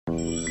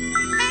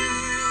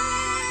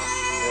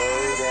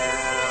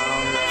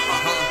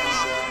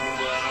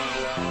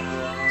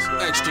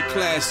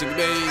Classic,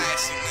 baby.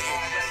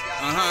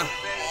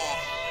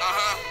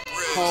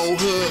 Whole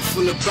hood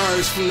full of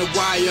birds from the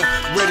wire,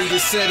 ready to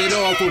set it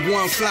off with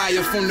one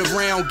flyer. From the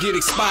round get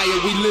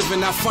expired, we live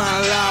in our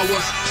final hour.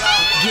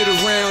 Get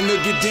around or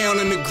get down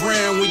on the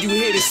ground when you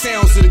hear the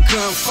sounds of the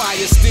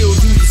gunfire. Still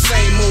use the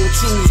same old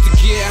tools to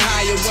get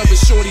higher. Whether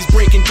shorties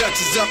breaking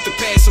Dutches up to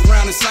pass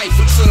around the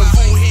cipher. To them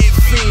old-head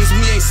fiends,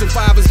 we ain't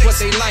survivors but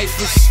they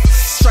lifers.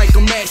 Strike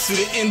a match to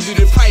the end of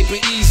the pipe and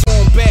ease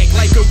on back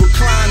like a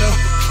recliner.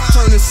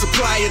 Turn a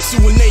supplier to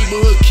a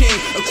neighborhood king,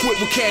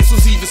 equipped with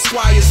castles, even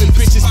squires. And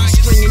bitches be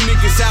stringing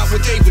niggas out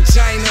with their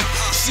vagina.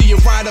 She a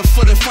rider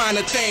for the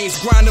finer things,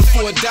 grinder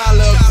for $1,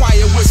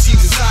 acquire what she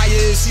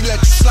desires. She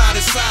let you slide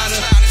inside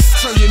her.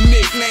 Turn your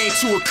nickname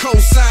to a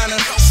co-signer.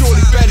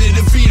 Shorty better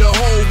to be the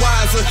whole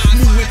wiser.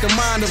 Move with the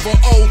mind of an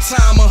old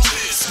timer.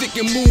 Stick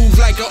and move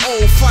like an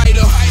old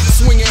fighter.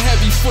 Swinging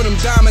heavy for them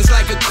diamonds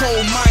like a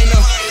coal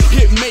miner.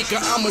 Hit maker,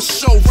 I'm a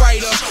show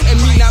writer.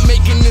 And me not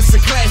making this a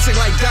classic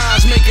like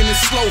Dodge making it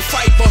slow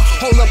fiper.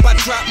 Hold up, I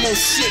drop more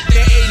shit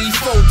than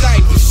 84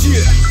 diapers.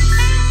 Yeah.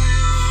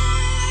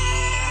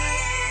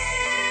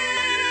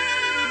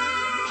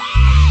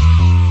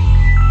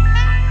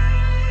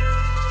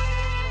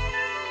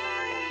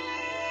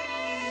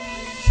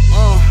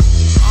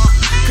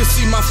 Could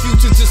see my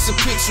future just a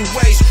picture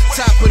away.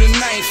 Top of the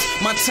ninth,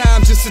 my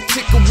time just a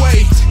tick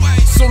away.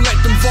 So let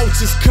them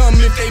vultures come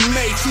if they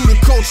may. Through the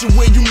culture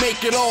where you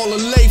make it all a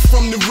lay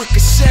from the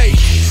ricochet.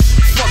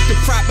 Fuck the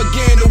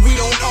propaganda, we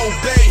don't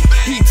obey.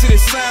 Heat to the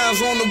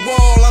signs on the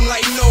wall, I'm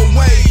like no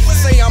way.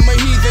 Say I'm a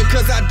heathen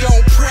cause I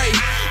don't pray.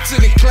 To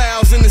the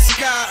clouds in the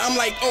sky, I'm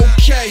like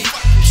okay.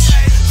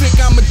 Think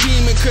I'm a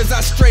demon cause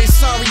I stray,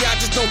 sorry I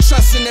just don't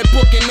trust in that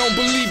book and don't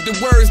believe the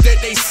words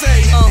that they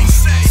say.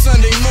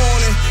 Sunday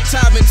morning,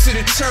 tithing to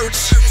the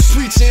church,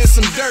 preaching in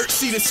some dirt,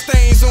 see the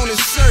stains on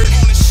his shirt.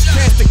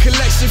 Pass the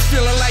collection,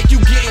 feeling like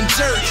you getting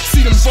jerked.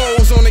 See them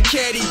bowls on the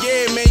caddy,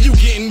 yeah man, you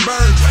getting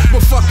burned.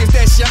 But fuck it,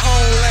 that's your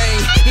own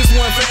lane. This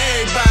one for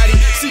everybody,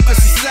 secret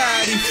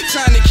society,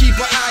 trying to keep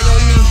an eye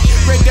on me.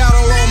 Break out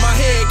all on my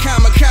head,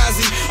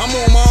 kamikaze. I'm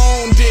on my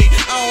own dick,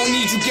 I don't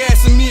need you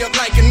gassing me up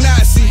like a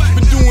Nazi.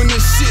 Been doing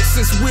this shit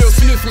since Will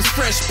Smith was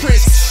Fresh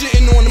Prince.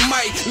 Shitting on the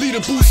mic, leave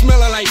the booth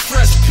smelling like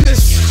fresh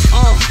piss.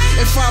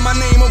 And find my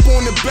name up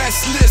on the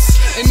best list.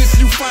 And if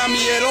you find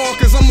me at all,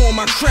 cause I'm on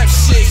my crap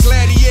shit.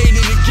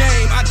 Gladiator the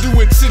game, I do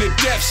it to the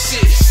death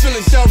shit.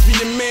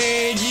 Philadelphia man,